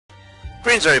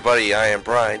Greetings everybody, I am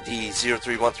Brian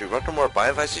D0313. Welcome to more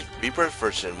Biovice's Rebirth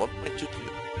version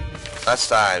 1.22. Last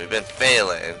time we've been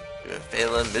failing. We've been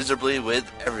failing miserably with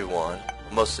everyone.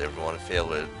 Mostly everyone.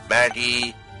 Failed with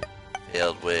Maggie,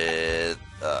 failed with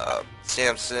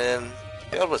Samson,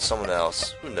 failed with someone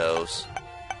else. Who knows?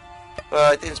 But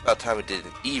I think it's about time we did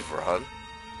an Eve run.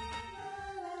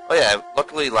 Oh yeah,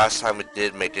 luckily last time we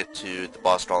did make it to the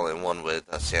boss crawl in one with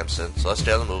Samson. So let's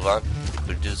try to move on.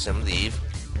 We'll do some of the Eve.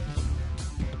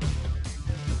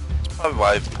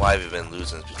 Probably why we've been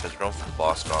losing is because we're going for the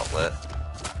boss gauntlet.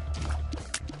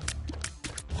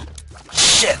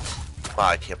 Shit! Wow,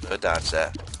 I can't believe I dodged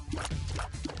that.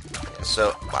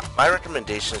 So, my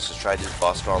recommendation is to try to do the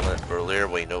boss gauntlet earlier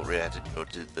when you know we had to go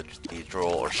to the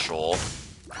cathedral or shoal.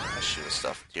 Shooting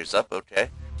stuff. Tears up,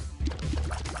 okay.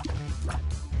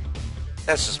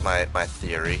 That's just my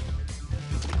theory.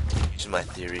 Usually my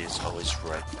theory is always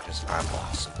right because I'm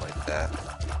awesome like that.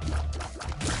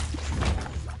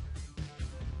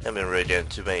 I haven't really getting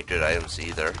too many good items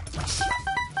either.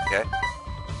 Okay.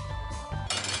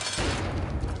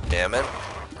 Famine.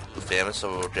 Famine,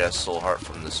 so we'll get a soul heart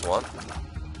from this one.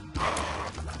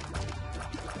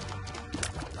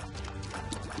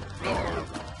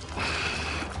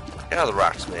 Get out of the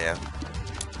rocks, man.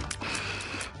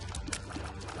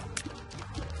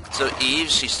 So Eve,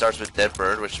 she starts with dead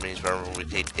bird, which means whenever we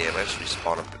take damage, we'll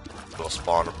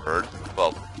spawn a bird.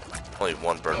 Well, only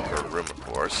one bird per room, of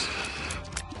course.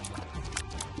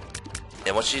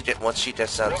 And once she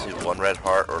gets down to one red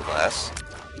heart or less,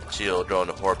 she'll go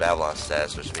into Horror Babylon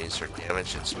status, which means her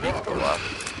damage and speed go up.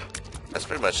 That's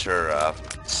pretty much her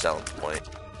selling point.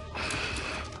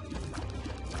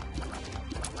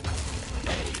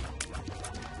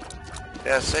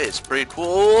 Gotta say, it's pretty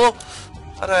cool.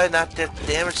 How did I not get the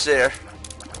damage there?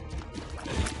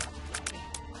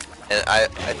 And I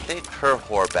think her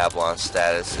Horror Babylon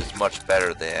status is much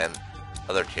better than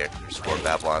other characters' Horror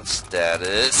Babylon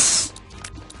status.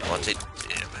 I want to take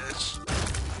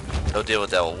damage. No deal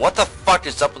with devil. What the fuck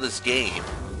is up with this game?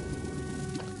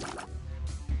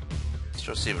 Let's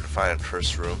go see if we can find a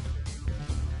curse room.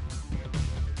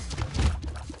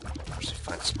 First we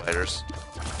find spiders.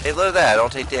 Hey, look at that. I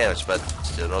don't take damage, but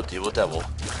still no deal with devil.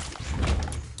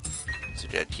 So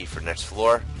we got a key for next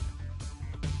floor.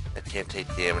 I can't take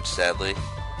damage, sadly.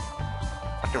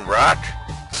 Fucking rock.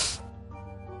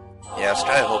 Yeah, I was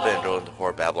kind of hoping to go into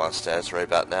Horror Babylon status right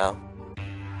about now.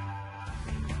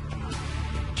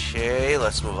 Okay,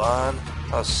 let's move on.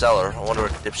 Oh, cellar. I wonder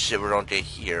what dipshit we're gonna get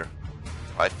here.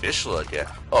 My fish look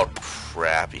at. Oh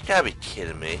crap! You gotta be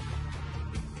kidding me.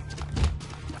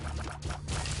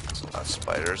 That's a lot of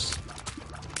spiders.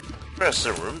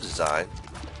 Interesting room design.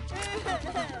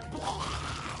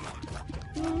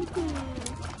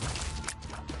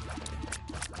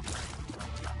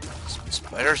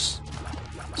 Spiders.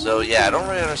 So yeah, I don't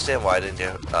really understand why I didn't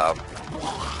get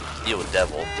deal with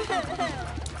devil.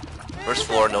 First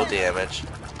floor, no damage.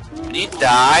 Did you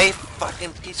die?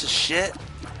 Fucking piece of shit.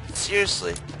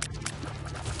 Seriously.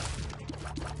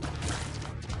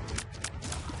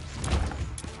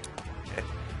 Okay.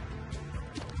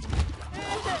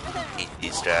 Hate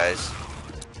these guys.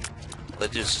 All they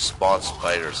do is just spawn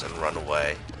spiders and run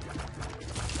away.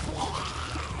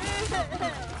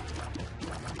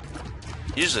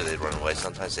 Usually they run away,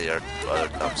 sometimes they do other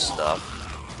dumb stuff.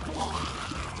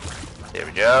 There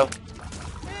we go.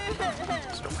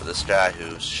 Let's go for this guy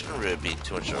who shouldn't really be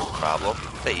too much of a problem.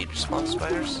 Hey, you spawn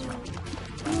spiders?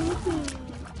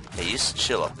 Hey, you just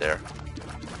chill up there.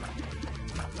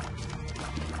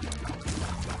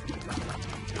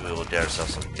 Maybe we'll get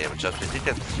ourselves some damage up. We did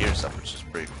get the tears up, which is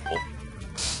pretty cool.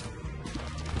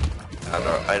 Found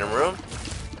our item room.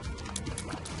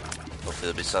 Hopefully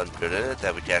there'll be something good in it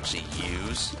that we can actually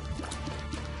use.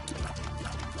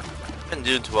 Been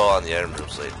doing too well on the item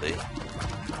rooms lately.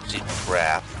 Gee,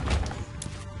 crap.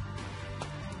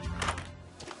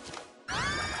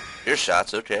 Your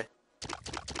shots, okay.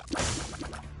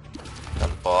 Got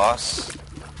the boss.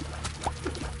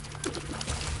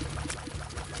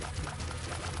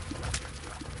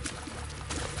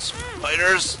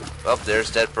 Spiders! Oh, there's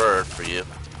dead bird for you.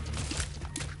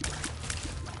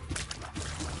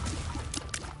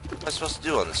 What am I supposed to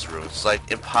do on this room? It's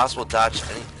like impossible to dodge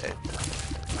anything.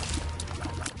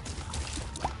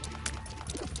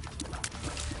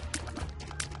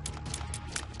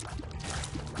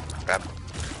 Crap.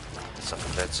 Stuff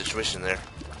in a bad situation there.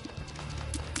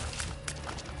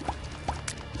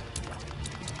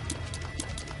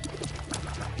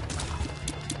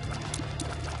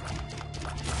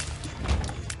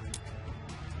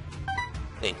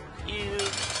 Thank you.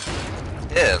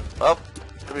 Yeah, well,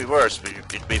 could be worse, but you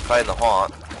could be fighting the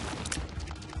haunt.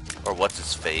 Or what's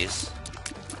its face?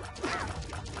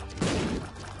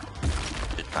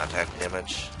 Good contact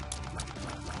damage.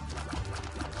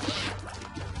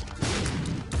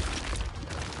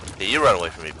 Okay, you run away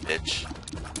from me, bitch.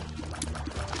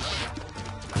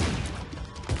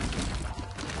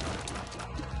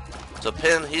 So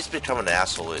Pin, he's become an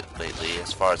asshole lately,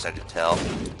 as far as I can tell.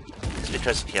 It's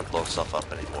because he can't blow himself up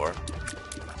anymore.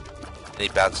 And he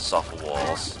bounces off of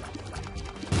walls.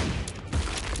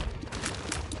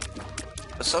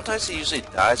 But sometimes he usually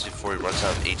dies before he runs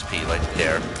out of HP, like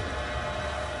there.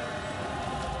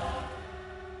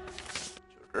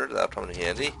 Sure, that'll come in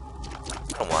handy.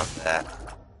 I don't want that.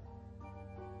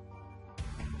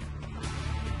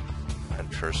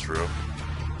 And first room.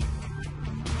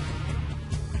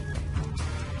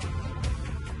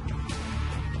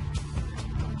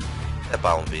 That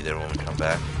bomb will be there when we come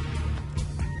back.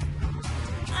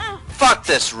 Fuck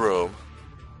this room!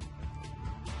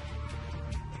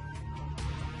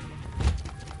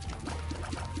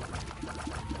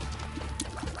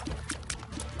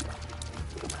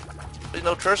 There's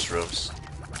no curse rooms.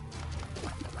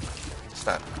 It's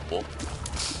not cool.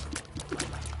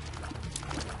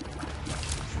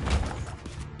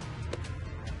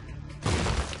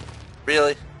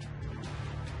 Really?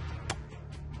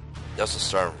 You also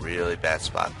start in a really bad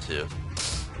spot too.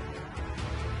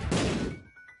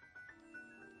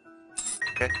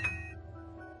 Okay.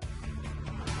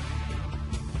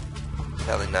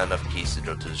 Sadly not enough keys to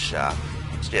go to the shop.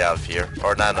 Let's get out of here.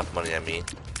 Or not enough money, I mean.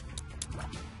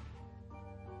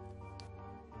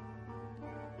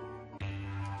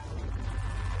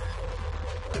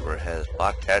 We're ahead.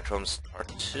 Locked Catacombs Part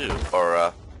 2,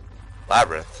 or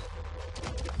Labyrinth.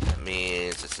 That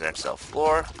means it's an XL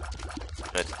floor.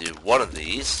 I have to do one of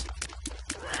these.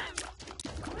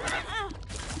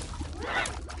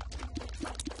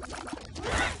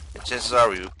 And chances are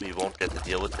we won't get to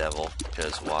deal with Devil,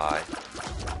 because why?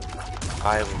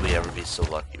 Why would we ever be so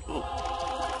lucky? Ooh.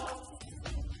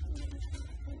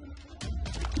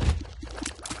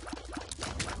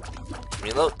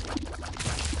 Reload.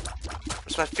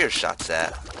 Where's my fear shots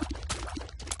at?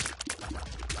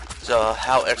 So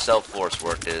how XL floors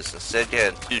work is instead of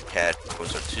getting 2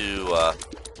 catacombs or two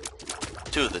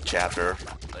of the chapter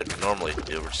like we normally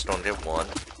do, we're just gonna get 1.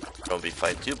 We're gonna be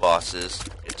fighting 2 bosses,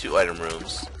 get 2 item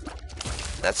rooms.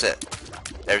 That's it.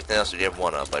 Everything else we get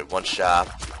 1 of, like 1 shop,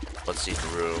 1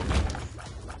 secret room,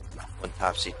 1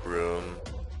 top secret room,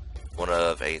 1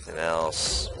 of anything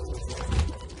else.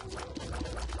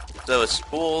 So it's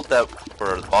cool that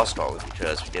for the boss gauntlet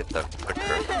because we get them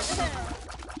quicker.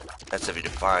 That's if you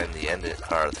can find the end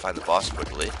or find the boss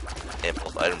quickly and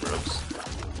both item rooms.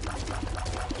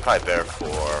 It's probably better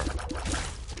for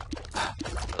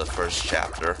the first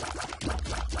chapter.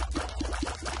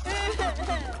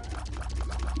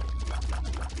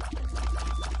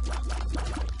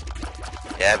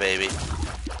 Yeah, baby.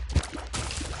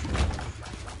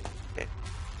 Okay.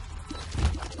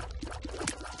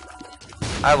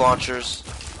 Eye launchers.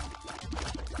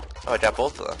 Oh, I got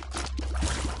both of them.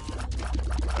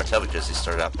 I tell because he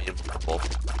started out being purple.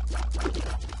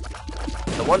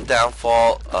 The one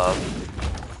downfall of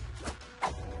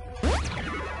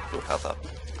health up.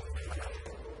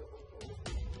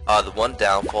 The one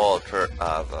downfall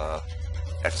of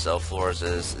XL floors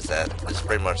is that it's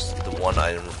pretty much the one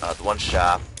item, the one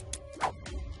shop,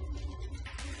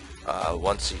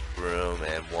 1 secret room,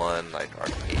 and 1 like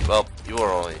arcade. Well, you will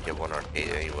only get 1 arcade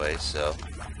anyway, so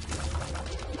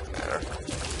matter.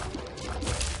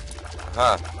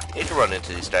 You need to run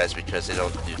into these guys because they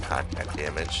don't do contact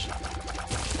damage.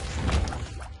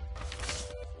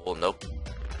 Well, nope.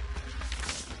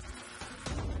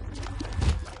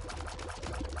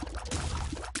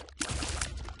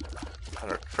 On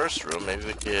our first room, maybe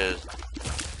we could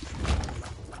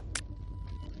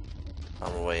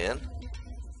on our way in.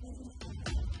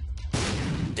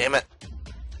 Damn it!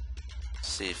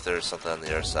 See if there's something on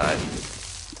the other side.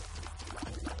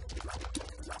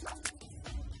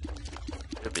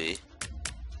 Could be.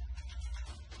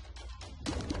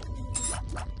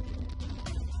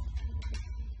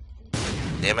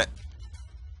 Damn it.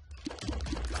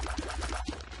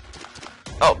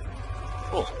 Oh.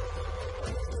 Cool.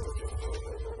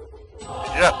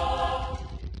 Pick it up.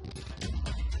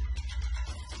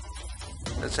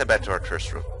 Let's head back to our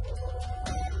curse room.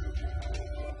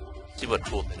 See what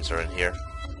cool things are in here.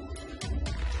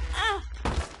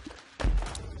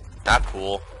 Not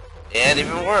cool. And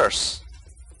even worse.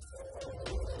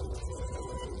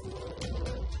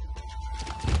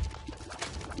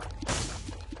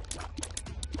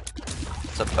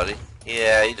 What's up, buddy?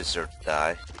 Yeah, you deserve to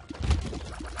die.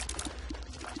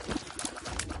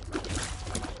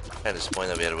 Kinda disappointed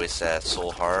that we had to waste that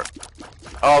soul heart.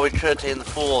 Oh, we could have taken the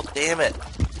fool. Damn it.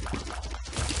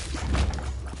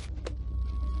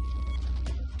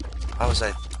 How was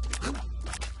I?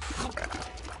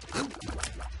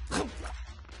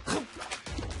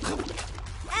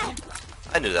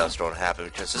 I knew that was going to happen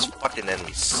because this fucking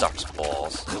enemy sucks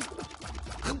balls.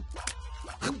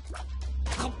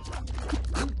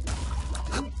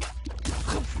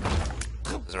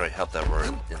 Doesn't really help that we're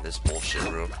in this bullshit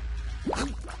room.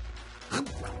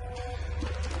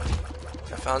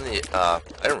 I found the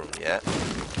item room yet,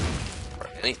 or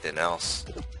anything else.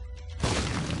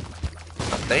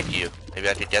 Oh, thank you. Maybe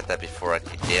I could get that before I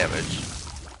take damage.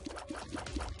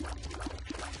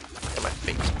 Get my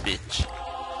face, bitch.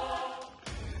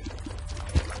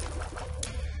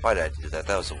 Why did I do that?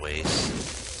 That was a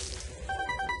waste.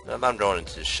 I'm going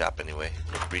into the shop anyway.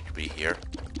 We could be here.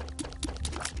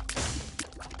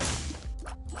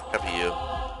 Copy you.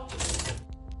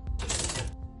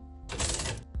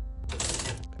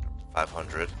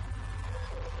 500.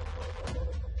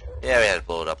 Yeah, we had to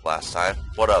blow it up last time.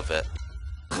 What of it?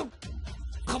 How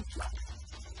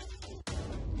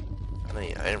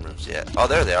many item rooms yet? Oh,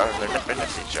 there they are. They're right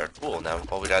next to each other. Cool. Now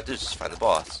all we gotta do is just find the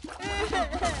boss.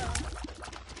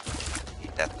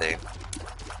 Eat that thing.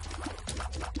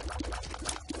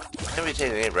 I haven't been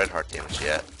taking any red heart damage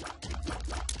yet.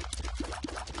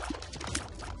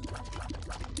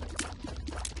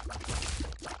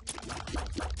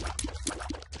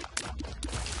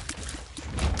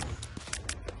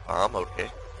 Okay.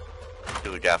 What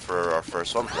do we got for our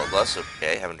first one? Bloodlust,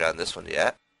 okay. Haven't gotten this one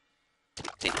yet.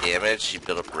 Take damage, you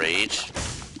build up rage.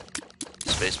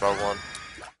 Spacebar one.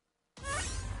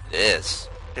 It is.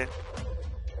 Okay.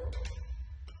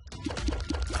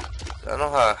 I don't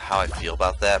know how I feel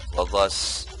about that.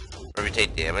 Bloodlust, whenever you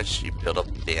take damage, you build up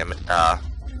damage,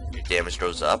 your damage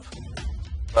goes up.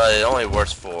 But it only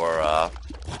works for,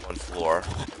 one floor.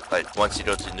 Like, once you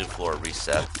go to a new floor, it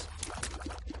resets.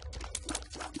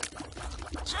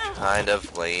 Kind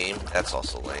of lame. That's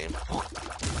also lame.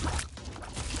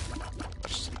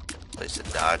 Let's place a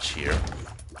dodge here.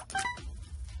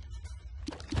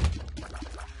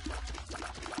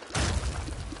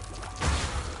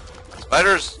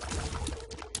 Spiders!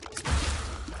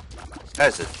 This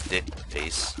guy's a dick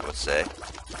face, I would say.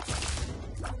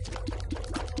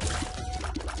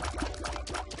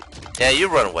 Yeah, you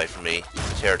run away from me,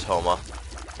 Teratoma.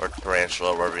 Or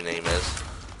Tarantula, whatever your name is.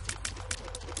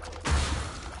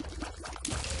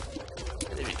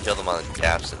 Kill them on the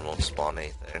gaps and it won't spawn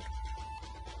anything.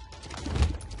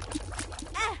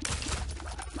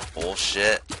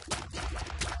 Bullshit.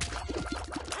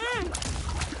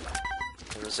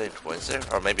 There was any coins there?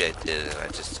 Or maybe I did and I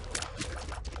just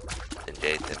didn't get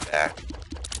anything back.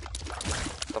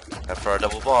 Oh, time for our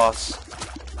double boss.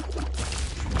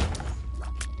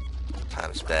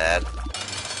 Time's bad.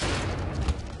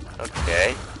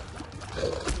 Okay.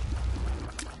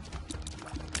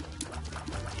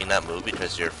 Not move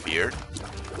because you're feared.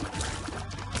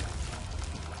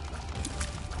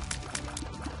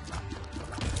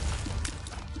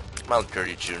 Come on,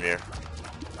 Curdy Jr.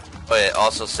 Oh yeah,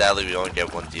 also sadly we only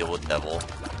get one deal with Devil.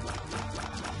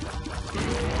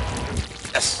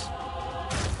 Yes!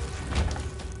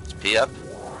 Let's P up.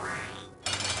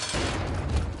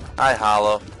 Hi,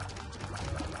 Hollow.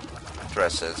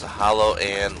 Interesting, it's a Hollow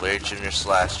and Larry Jr. /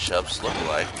 Chubbs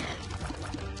lookalike.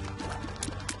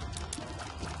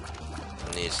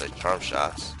 Needs like charm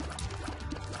shots.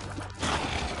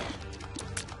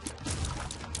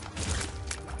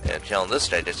 And killing this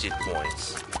guy just eat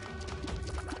coins.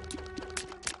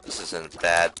 This isn't a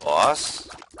bad boss.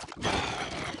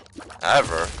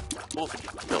 However, cool if you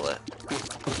can kill it.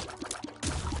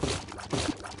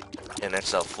 And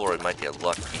next out floor, we might get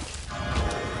lucky.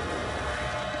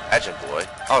 Agent boy.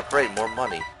 Oh great, more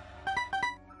money.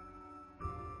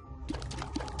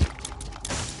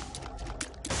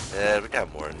 Yeah, we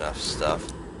got more enough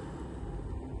stuff.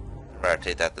 I'd rather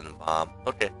take that than the bomb.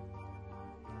 Okay.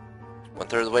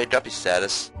 1/3 of the way, duppy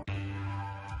status.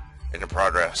 In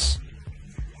progress.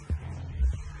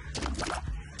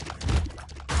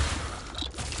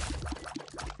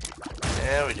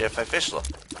 And we did fight Fishla.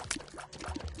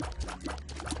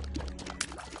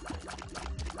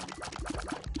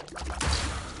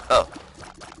 Oh.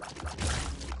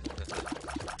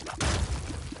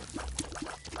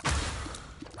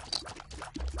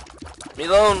 Me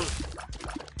alone.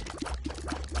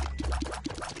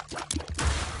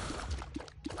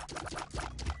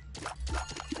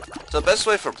 So the best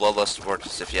way for Bloodlust to work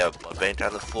is if you have Blood Vein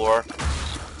on the floor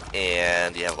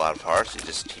and you have a lot of hearts, you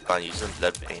just keep on using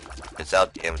Blood Vein. It's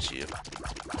out damage you.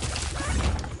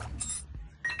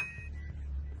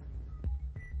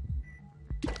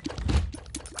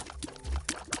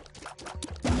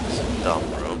 dump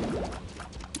room.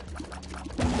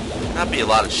 Not be a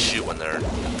lot of shoot when they're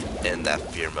in that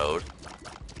fear mode.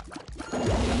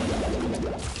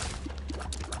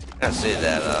 I gotta say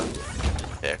that,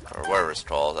 pick, or whatever it's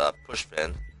called, push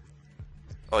pin.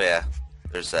 Oh yeah,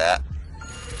 there's that.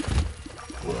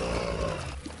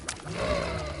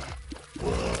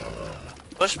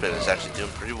 Push pin is actually doing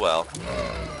pretty well.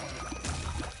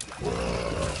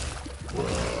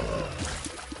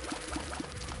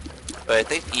 But I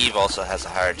think Eve also has a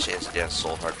higher chance of getting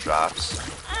soul heart drops.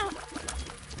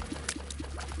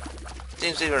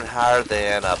 Seems even higher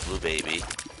than Blue Baby.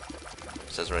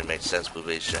 Which doesn't really make sense. Blue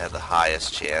Baby should have the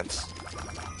highest chance.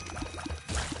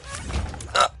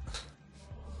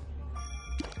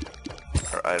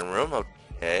 Our item room,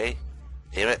 okay.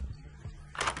 Damn it.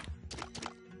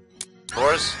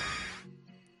 Doors.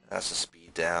 That's the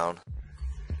speed down.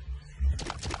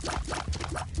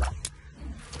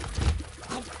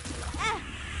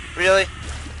 Really?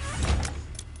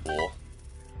 Cool.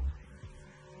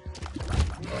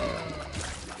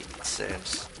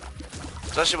 Seems.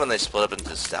 Especially when they split up into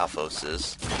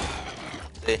Stalfoses.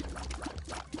 See?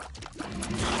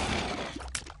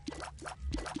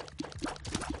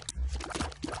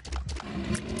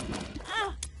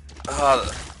 Oh,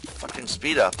 the fucking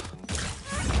speed up.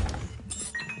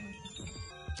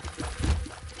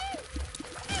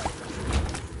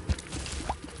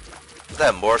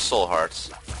 That more soul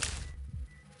hearts.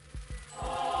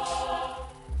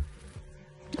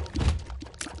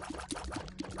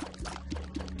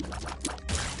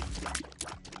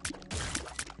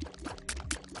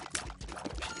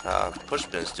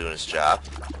 Pushpin's doing his job.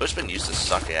 Pushpin used to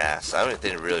suck ass. I don't even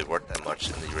think it really worked that much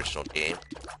in the original game.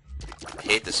 I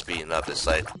hate the speeding up. It's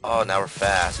like, oh, now we're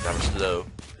fast, now we're slow.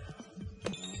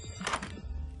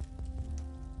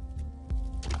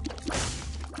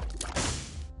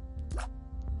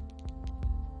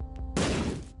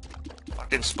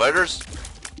 Fucking spiders.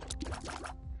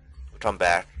 We'll come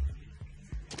back.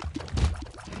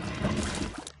 I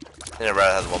think I'd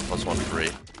rather have the 1+1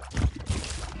 free.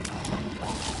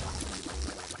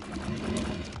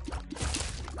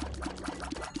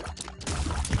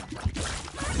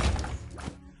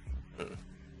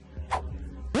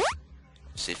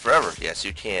 See forever. Yes,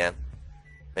 you can.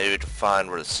 Maybe we can find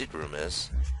where the secret room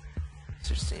is.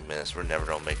 16 minutes. We're never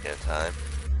gonna make it in time.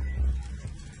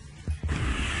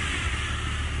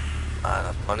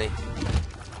 Not funny.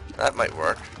 That might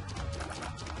work.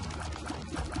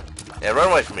 Yeah,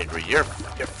 run away from me, Gree. You're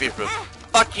fearful.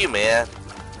 Fuck you, man.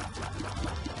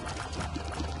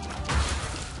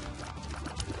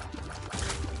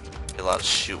 Get a lot of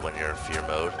shoot when you're in fear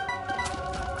mode.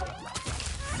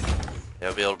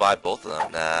 You'll be able to buy both of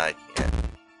them. Nah, I can't.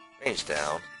 Range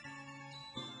down.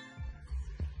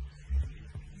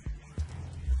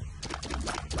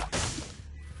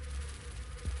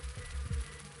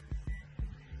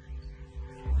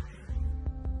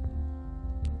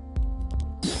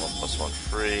 +1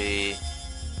 free.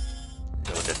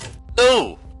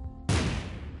 No!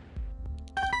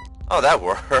 Oh, that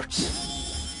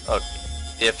works. Oh,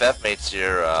 EFF makes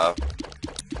your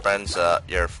friends,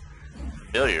 your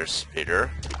familiars bigger,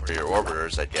 or your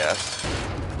orbiters, I guess.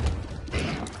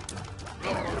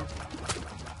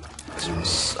 This one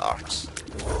sucks.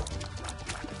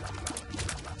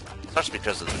 Sucks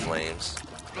because of the flames.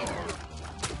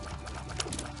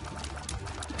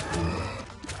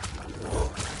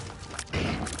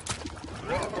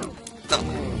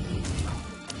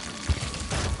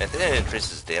 I think it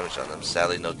increases damage on them.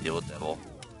 Sadly, no deal with Devil.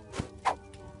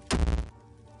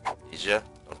 Asia,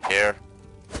 don't care.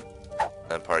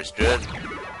 That party's good.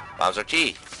 Bombs are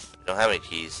key. We don't have any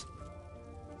keys.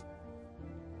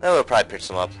 Then we'll probably pick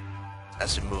some up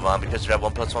as we move on because we have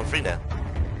 1+1 free now.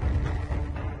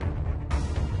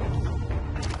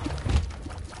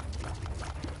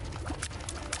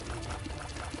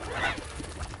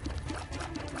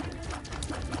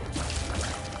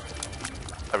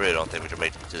 I really don't think we can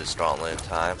make it to the strong land in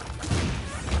time.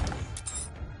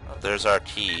 Oh, there's our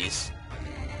keys.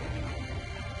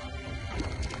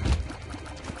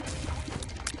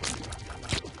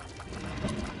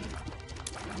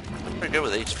 Pretty good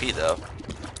with HP though.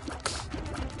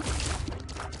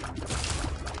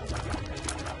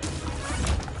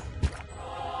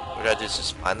 What we gotta do is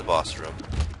just find the boss room.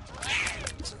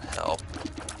 Doesn't help.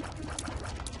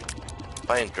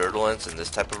 Find girdlings in this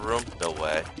type of room? No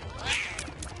way.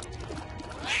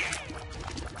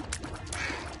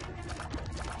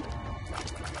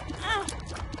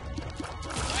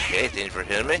 Okay, thank you for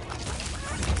hitting me. A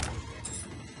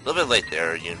little bit late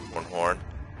there, Unicorn Horn.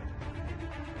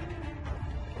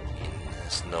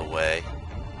 There's no way.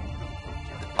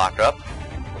 Lock up.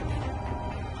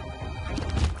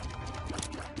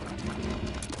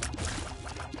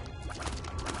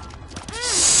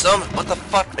 some... What the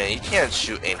fuck, man? You can't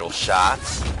shoot anal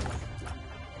shots.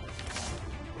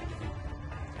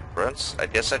 Brunts? I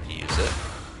guess I could use it.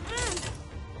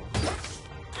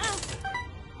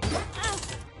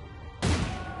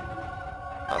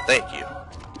 Oh, thank you.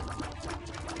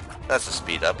 That's a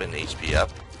speed up and HP up.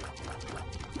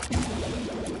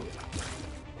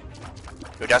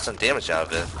 We got some damage out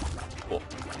of it. Cool.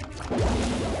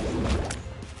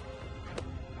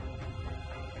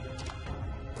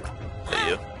 Is that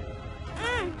you?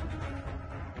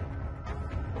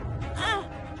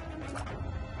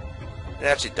 I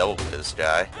actually double with this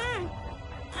guy.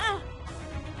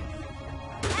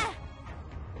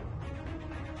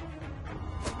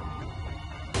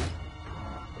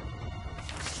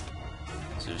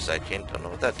 Suicide King, don't know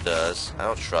what that does. I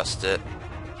don't trust it.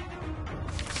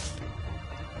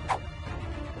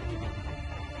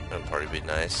 That party would be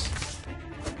nice.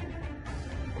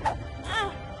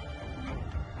 Come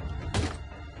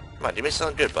on, do me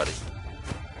something good, buddy.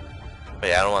 Oh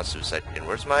yeah, I don't want Suicide King.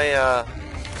 Where's my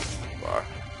bar?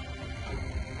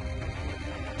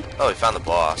 Oh, we found the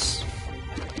boss.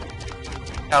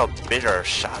 How big our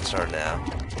shots are now.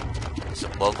 It's a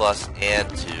bloodlust and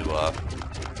to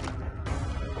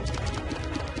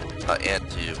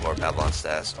more Babylon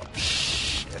status. Oh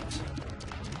shit.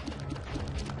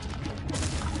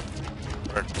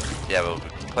 Yeah, but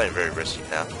we're playing very risky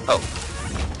now. Oh.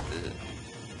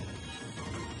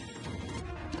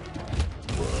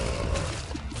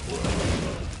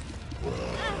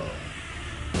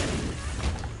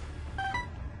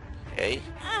 Okay.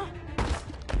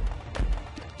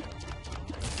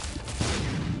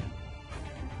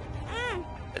 I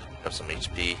have some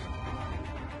HP.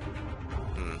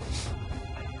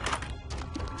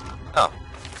 Oh.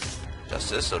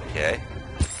 Justice, okay.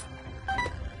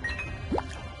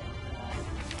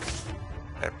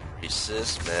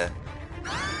 Priestess, meh.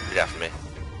 Get out from me.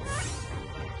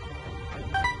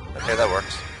 Okay, that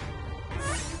works.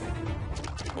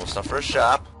 Cool stuff for a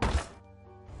shop. I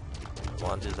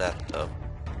want to do that though.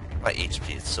 My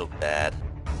HP is so bad.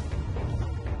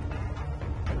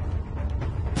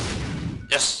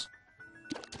 Yes!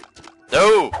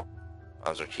 No!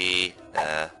 Arms are key.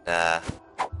 Nah.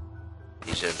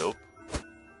 Asia, nope.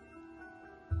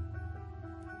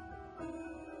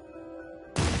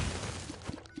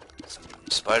 Some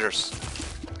spiders.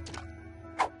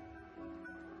 What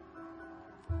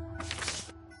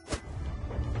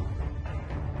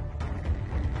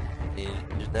we need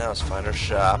to do now is find our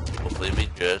shop. Hopefully it'll be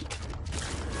good.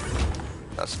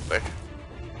 That's quick.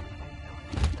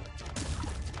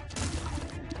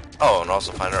 Oh, and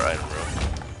also find our item room.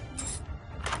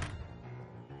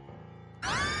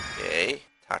 Okay,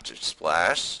 toxic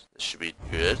splash. This should be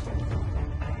good.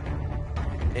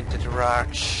 Into the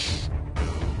rock.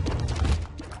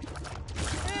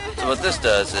 So what this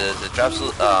does is it drops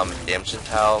damage in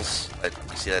tiles. Like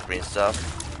you see that green stuff,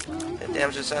 and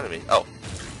damages enemy. Oh.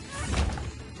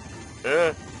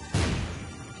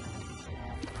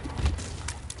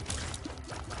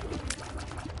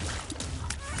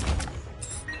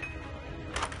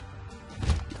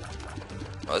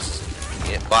 Oh, this is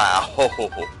inconvenient. Wow.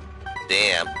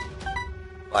 Damn.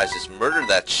 I just murdered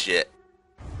that shit.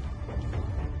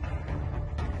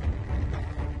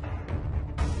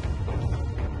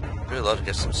 I'd really love to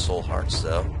get some soul hearts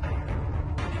though.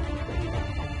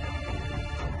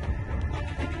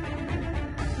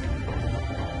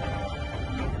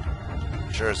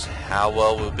 Not sure as how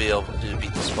well we'll be able to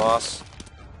beat this boss.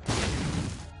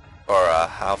 Or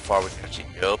how far we can actually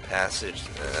go. Passage.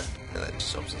 And that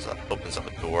just opens up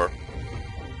a door.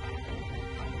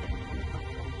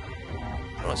 I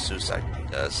don't know what Suicide King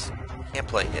does. Can't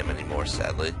play him anymore,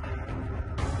 sadly.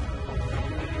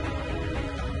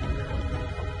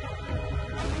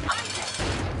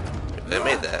 They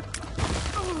made that.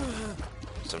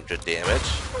 Some good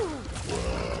damage.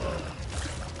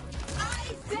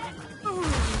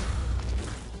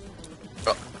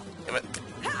 Oh, damn it.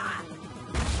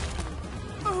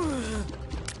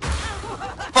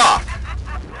 Fuck!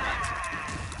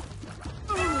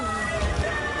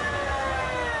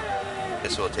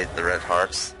 Guess we'll take the red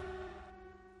hearts.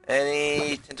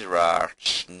 Any tinted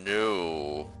rocks?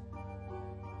 No.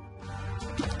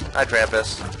 Hi,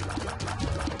 Krampus.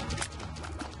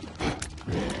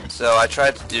 So I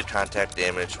tried to do contact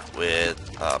damage with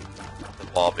the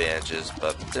ball bandages,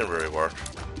 but it didn't really work.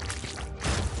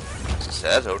 As I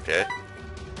said, okay.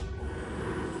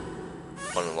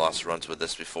 Won and lost runs with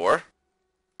this before.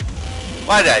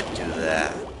 Why did I do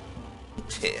that?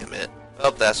 Damn it. Oh,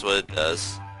 that's what it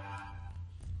does.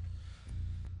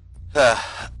 Now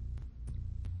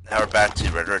Now we're back to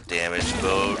regular damage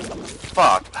mode.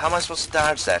 Fuck, how am I supposed to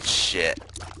dodge that shit?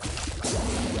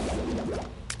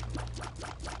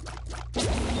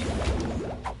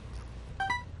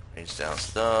 Range down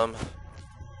thumb.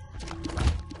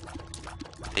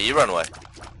 Hey, you run away.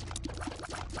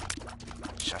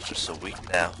 Shots are so weak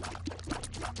now.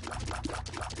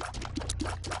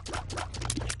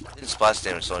 I think splash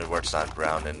damage only works on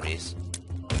ground enemies.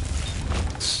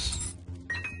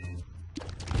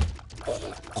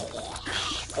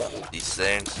 These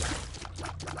things.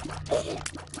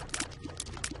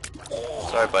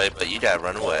 Sorry, buddy, but you gotta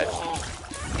run away.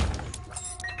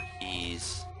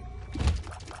 Ease.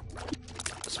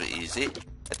 This will be easy.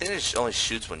 I think it only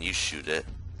shoots when you shoot it.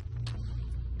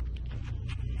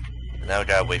 And now we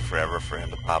gotta wait forever for him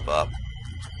to pop up.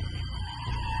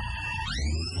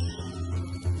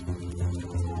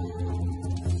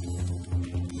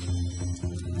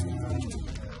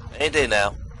 Any day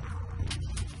now.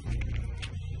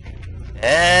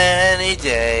 Any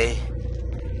day.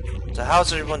 So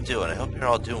how's everyone doing? I hope you're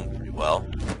all doing pretty well.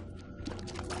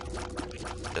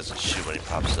 Doesn't shoot when he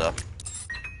pops up.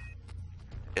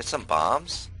 Get some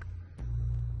bombs?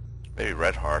 Maybe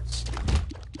red hearts.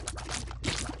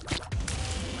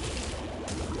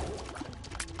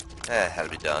 Had to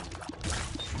be done.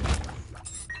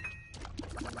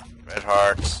 Red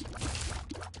hearts.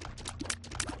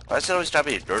 Why does it always gotta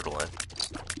be a gurgling?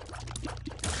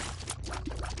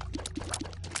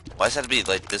 Why does it have to be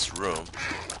like this room?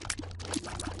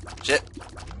 Shit.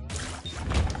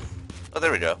 Oh,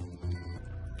 there we go. All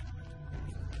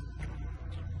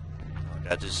I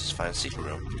gotta do is just find a secret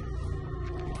room.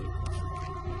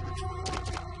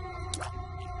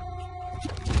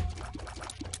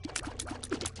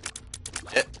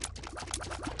 Shit.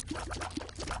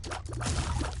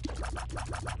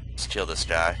 Let's kill this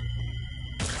guy.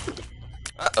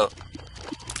 Uh-oh.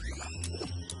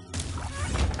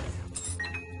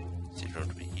 Secret room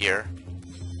to be here.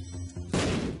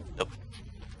 Nope.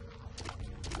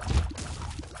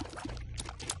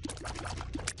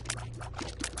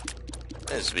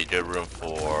 This would be a good room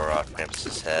for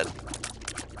Krampus's head.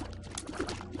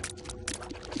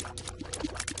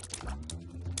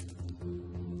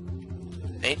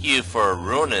 Thank you for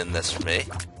ruining this for me.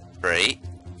 Great.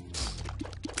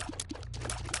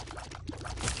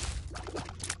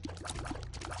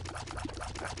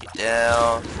 Knock you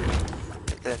down.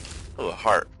 Right there. Oh, a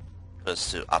heart.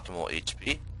 Goes to optimal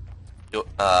HP.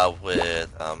 With,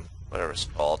 whatever it's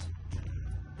called.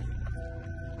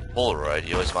 Polaroid,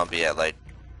 you always want to be at like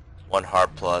 1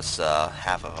 heart plus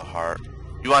half of a heart.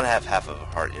 You want to have half of a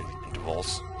heart in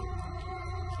intervals.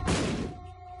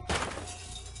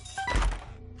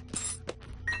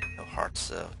 No hearts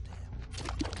though.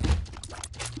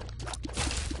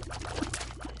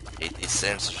 Damn. Hate these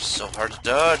things, they're so hard to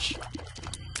dodge.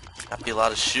 Not be allowed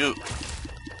to shoot.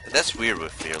 And that's weird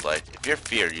with fear, like, if you're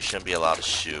feared, you shouldn't be allowed to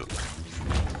shoot.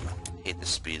 Hate the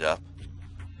speed up.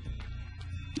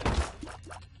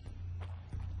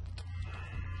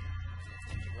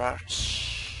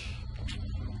 Rush.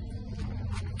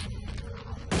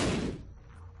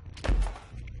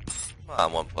 Come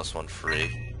on, 1 plus 1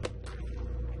 free.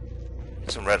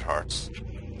 Get some red hearts.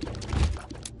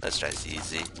 This guy's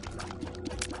easy.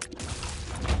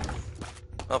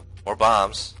 Oh, more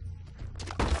bombs.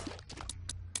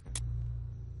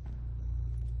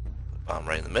 Bomb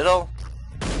right in the middle.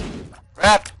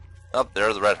 Crap! Oh, there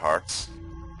are the red hearts.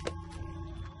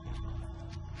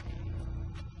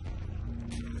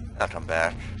 Now come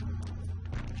back.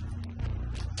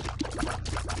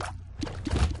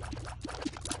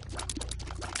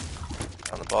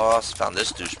 Found the boss. Found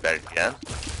this douchebag again.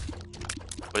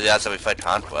 What are the odds that we fight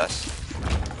Conquest?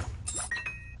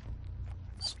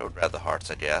 Let's go grab the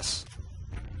hearts, I guess.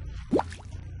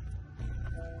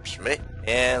 First for me.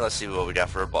 And let's see what we got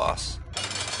for a boss.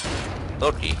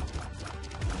 Loki.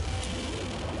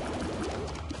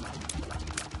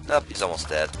 Nope, he's almost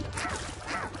dead.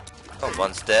 Oh,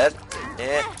 one's dead.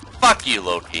 And fuck you,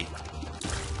 Loki.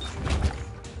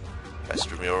 Try to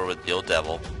screw me over with the old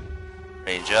devil.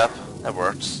 Range up. That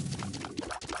works.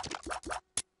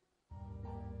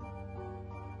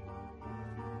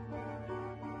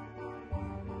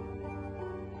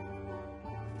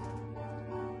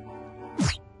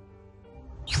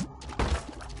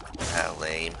 Ah,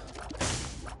 lame.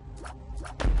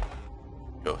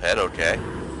 Go ahead, okay.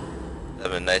 That would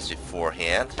have been nice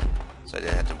beforehand, so I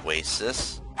didn't have to waste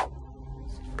this.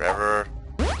 Forever.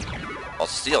 All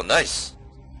steel, nice!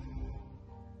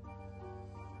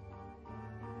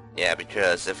 Yeah,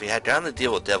 because if we had gotten the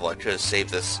deal with Devil, I could have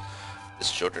saved this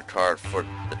Joker card for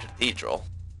the Cathedral.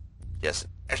 Yes, an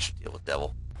extra deal with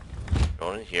Devil.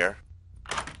 Going in here.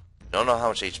 Don't know how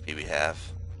much HP we have.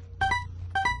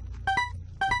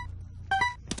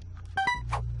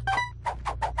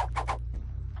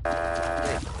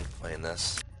 Playing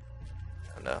this.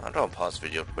 I know. I'm gonna pause the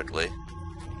video quickly.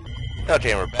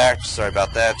 Okay, we're back. Sorry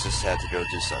about that. Just had to go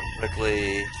do something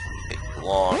quickly. Take too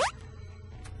long.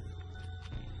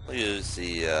 We'll use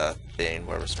the thing,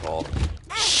 whatever it's called.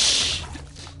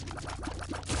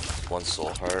 One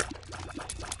soul heart.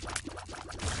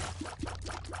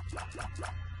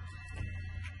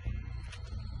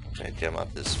 Trying to get him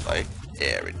up this spike.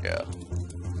 There we go.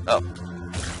 Oh.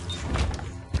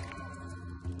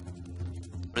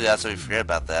 Yeah, so we forget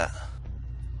about that.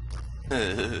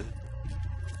 I'm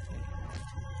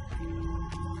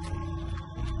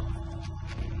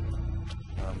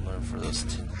looking for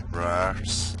those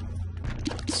rocks.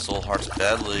 Soul hearts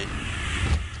badly.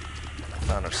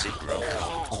 Found our secret room.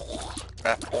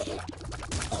 Crap.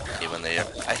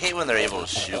 I hate when they're able to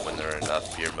shoot when they're in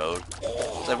fear mode.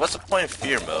 It's like, what's the point of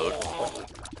fear mode?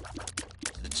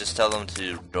 Just tell them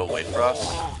to go away from us?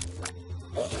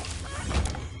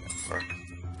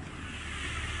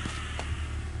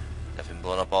 Definitely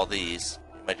blowing up all these.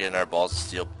 We might get in our balls of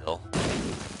steel pill. I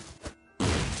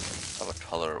don't know what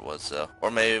color it was though. Or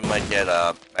maybe we might get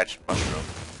a magic mushroom.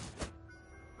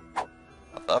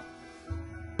 Up.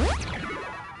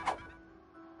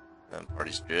 And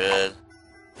party's good.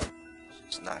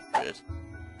 It's not good.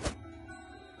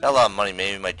 Got a lot of money.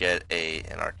 Maybe we might get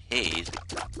an arcade.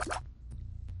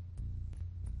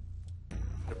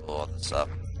 Blow all this up.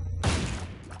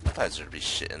 Sometimes there'd be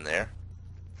shit in there.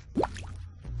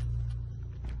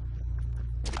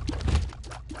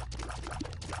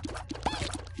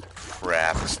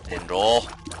 Crap, spindle.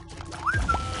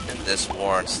 And this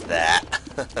warrants that.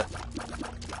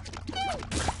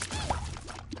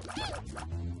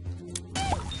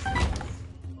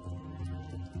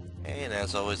 And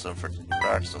as always, look for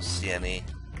rocks. Don't see any.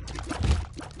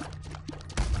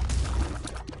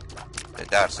 Okay,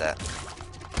 dodge that.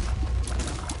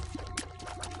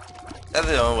 That's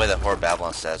the only way that Horde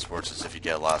Babylon stats works is if you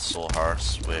get a lot of soul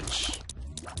hearts, which...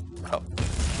 Oh.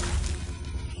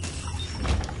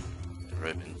 I've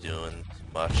really been doing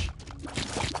too much.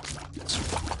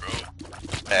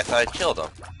 I thought I killed him.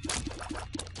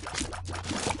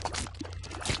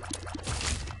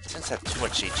 Since I have too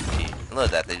much HP. And look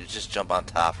at that, they just jump on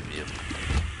top of you.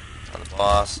 On the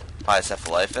boss.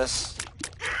 Polycephalifus.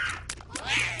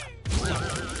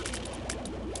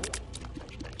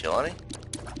 Did I kill any?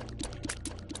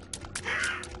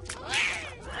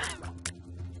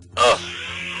 Ugh.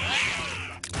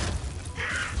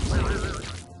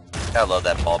 I love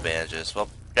that ball bandages. Well,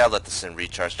 gotta let this thing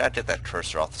recharge. Gotta get that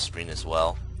cursor off the screen as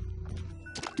well.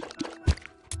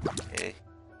 Okay.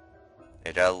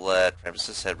 I gotta let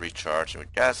Krampus's head recharge, and we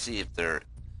gotta see if they're...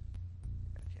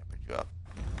 I can't pick you up.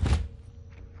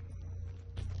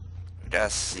 We gotta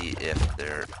see if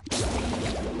there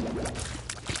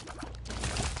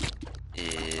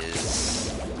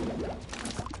is...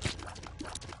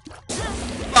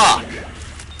 Fuck!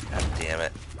 God damn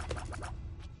it.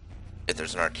 If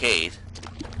there's an arcade.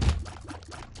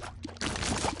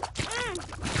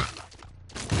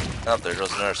 Oh, there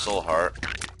goes another soul heart.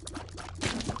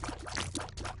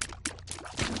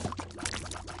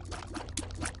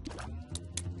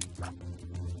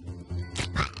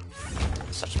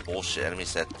 Such bullshit.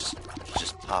 Enemies that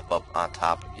just pop up on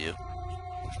top of you.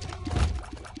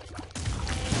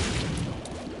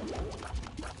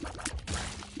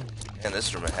 And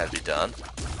this room had to be done.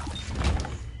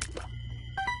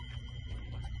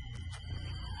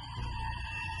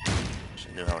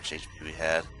 Should knew how much HP we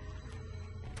had.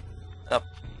 Up,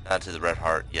 not to the red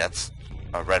heart yet.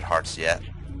 Red hearts yet.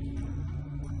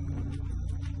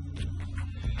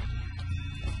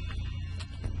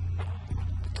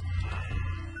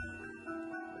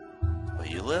 Oh,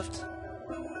 you lived?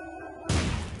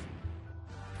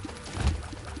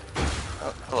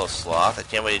 Oh, hello, Sloth. I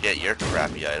can't wait to get your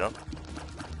crappy item.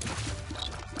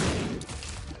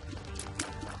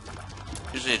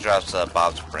 Usually it drops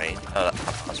Bob's brain. Not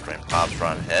Bob's brain, Bob's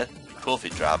rotten head. Cool if he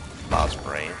dropped Bob's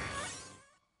brain.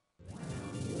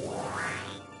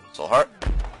 Soul heart.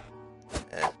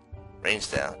 And rain's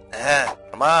down. Ah,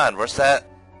 come on, where's that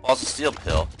balls of steel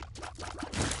pill?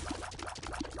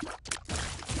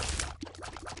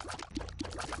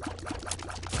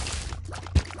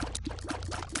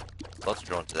 Love to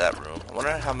go into that room. I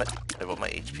wonder how much what my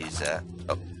HP is at.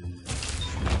 Oh.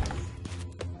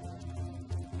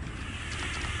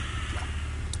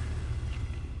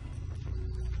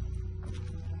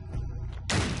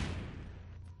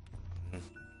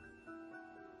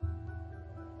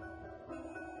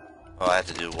 Oh, I have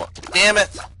to do one. Damn it!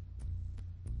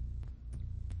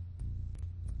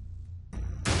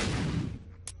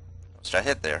 did I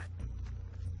hit there?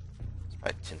 There's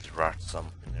probably tinted rock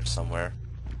in there somewhere.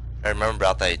 I remember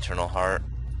about that eternal heart,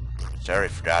 which I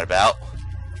already forgot about.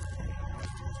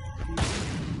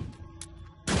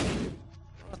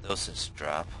 What those things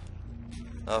drop?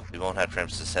 Oh, we won't have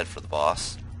Tramps' head for the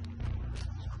boss.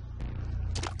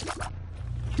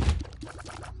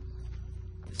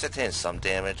 It's taking some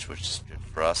damage, which is good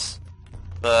for us.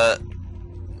 But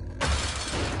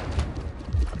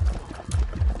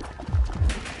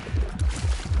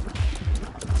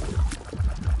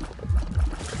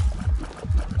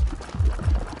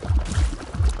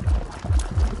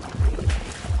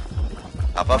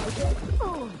hop up.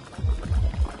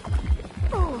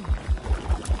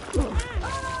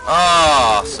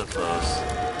 Oh, so close.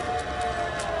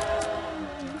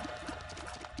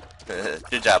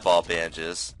 Good job, ball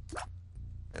bandages.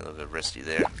 A little bit risky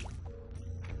there.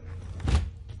 How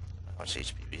much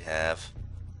HP we have?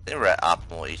 I think we're at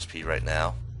optimal HP right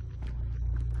now.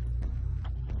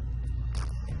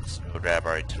 So we'll grab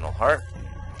our Eternal Heart.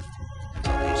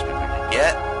 All the HP we can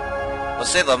get. We'll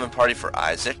say Lemon Party for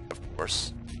Isaac, of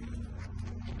course.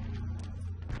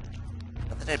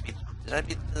 Did I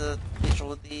beat the Angel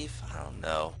with Eve? I don't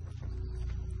know.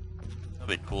 What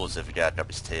would be cool is if we got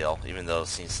Guppy's tail, even though it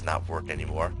seems to not work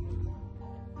anymore.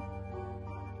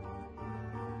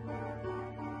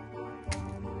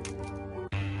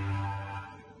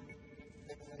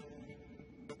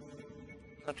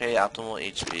 Okay, optimal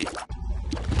HP.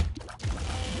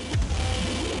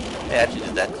 Hey, I actually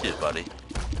did that too, buddy.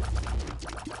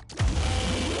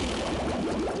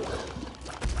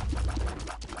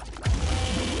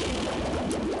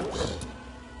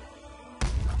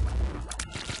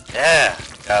 Yeah,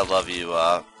 gotta love you,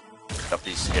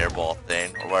 Guppy's hairball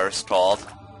thing, or whatever it's called.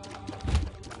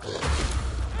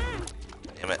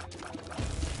 Damn it.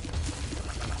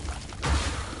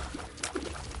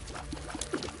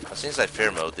 It seems like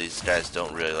fair mode, these guys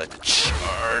don't really like to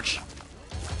charge.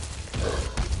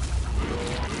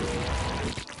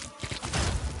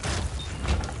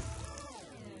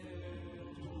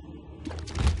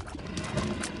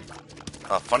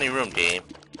 Funny room game.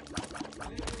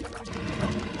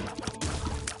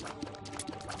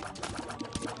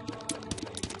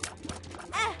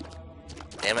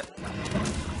 Damn it.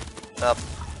 Up.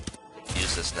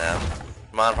 Use this now.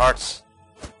 Come on, hearts.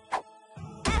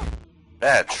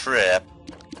 Bad trip.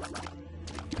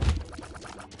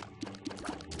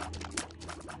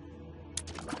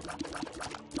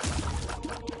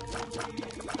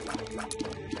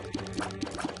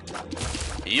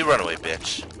 You run away,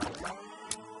 bitch.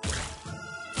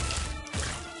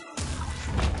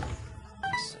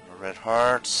 Still no red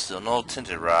hearts, still no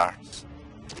tinted rocks.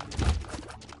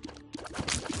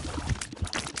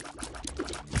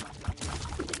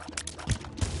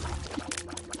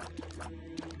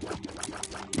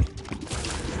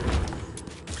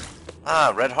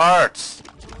 Ah, red hearts!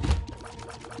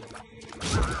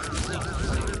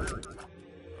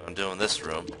 I'm doing this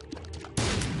room.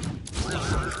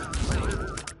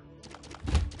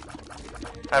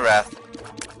 Hi, Wrath.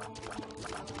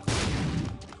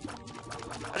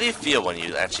 How do you feel when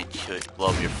you actually blow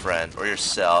up your friend or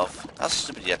yourself? How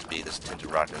stupid do you have to be this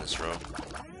tinted rock in this room?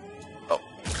 Oh.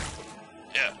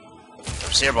 Yeah.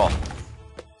 There's hairball.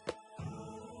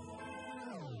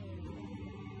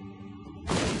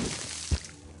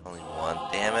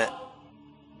 Damn it.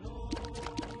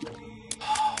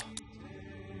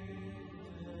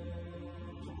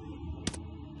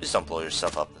 Please don't blow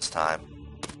yourself up this time.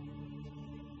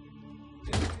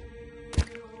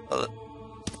 Oh,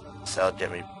 so that'll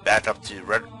get me back up to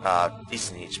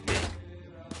decent HP.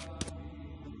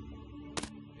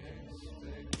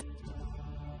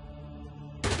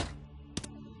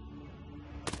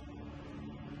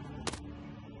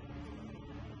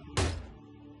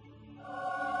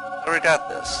 I already got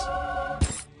this.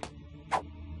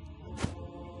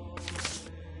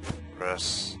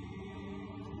 Press.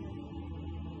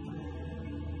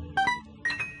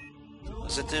 What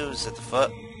does it do? Is it the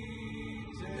foot?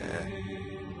 Yeah.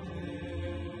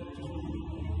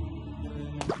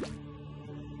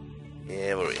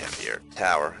 Yeah, what do we have here?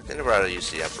 Tower. I think we're out of use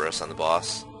the Empress on the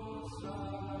boss.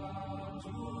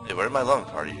 Hey, where did my Lemon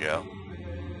Party go?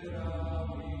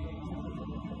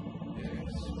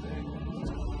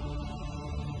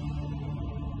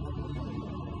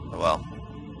 Oh well.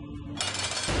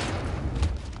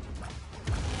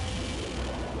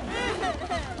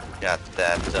 Got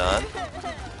that done.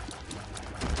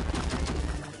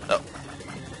 Oh.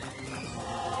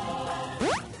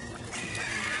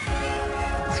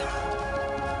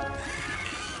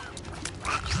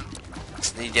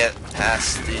 Just need to get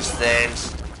past these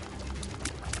things.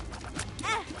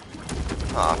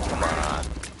 Aw, come on.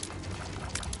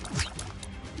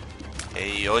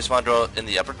 Okay, you always want to go in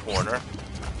the upper corner,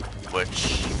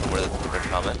 which, where they're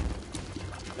coming.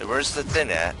 Hey, where's the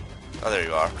thing at? Oh, there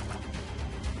you are.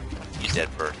 You dead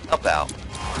bird. Help out.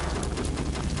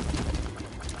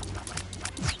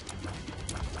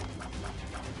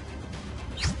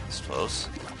 It's close.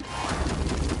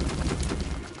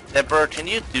 Dead bird, can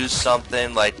you do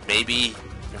something like maybe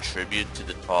contribute to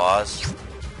the cause?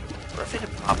 What if he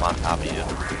could pop on top of you?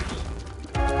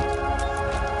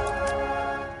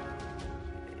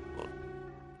 Well,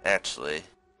 actually,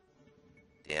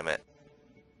 damn it.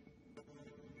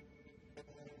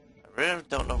 I really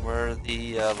don't know where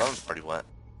the lemon party went.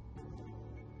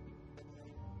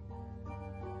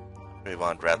 Really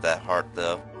want to grab that heart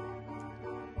though.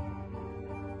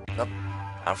 Nope.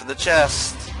 Time for the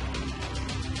chest.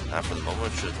 Time for the moment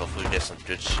of truth. Hopefully we get some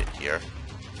good shit here.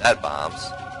 That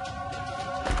bombs.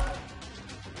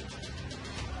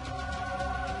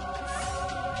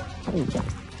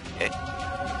 Okay.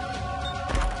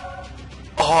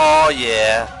 Oh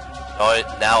yeah. Oh,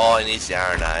 now all I need is the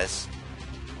iron eyes.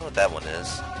 I don't know what that one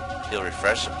is. He'll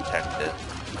refresh and protect it.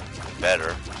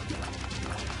 Better.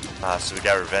 So we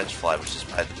got revenge fly, which is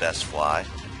probably the best fly.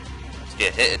 To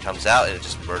get hit, it comes out and it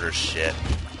just murders shit.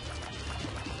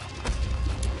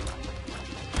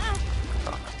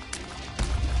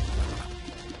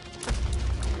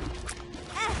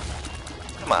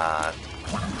 Come on.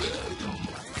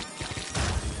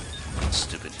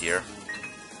 Stupid here.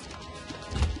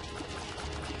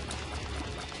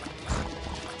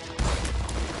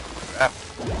 Crap.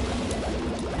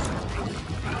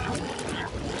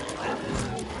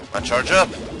 Come on, charge up.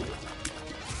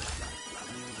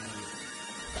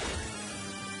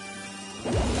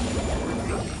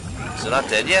 Is it not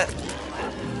dead yet?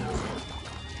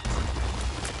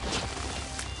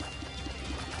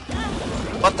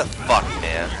 What the fuck,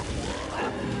 man?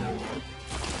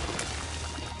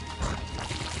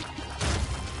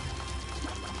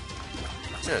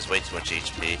 This thing has way too much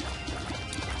HP.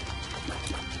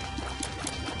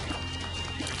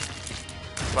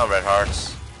 Come on, red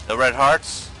hearts. No red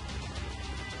hearts?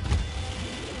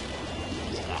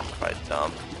 Probably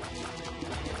dumb.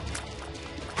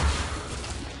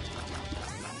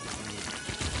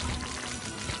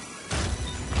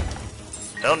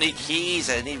 I don't need keys,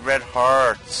 I need red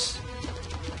hearts.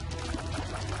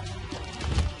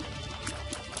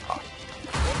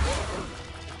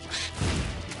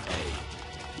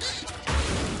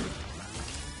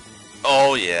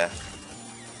 Oh yeah.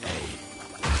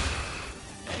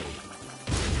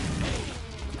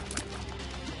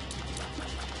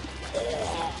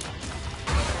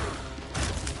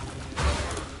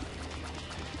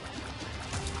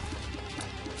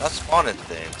 Stop spawning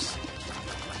things.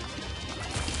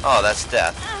 Oh, that's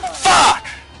death. Fuck!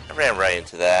 I ran right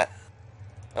into that.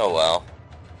 Oh well.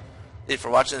 Thank you for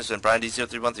watching. This has been Brian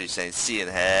D0313 saying see you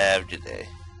and have a good day.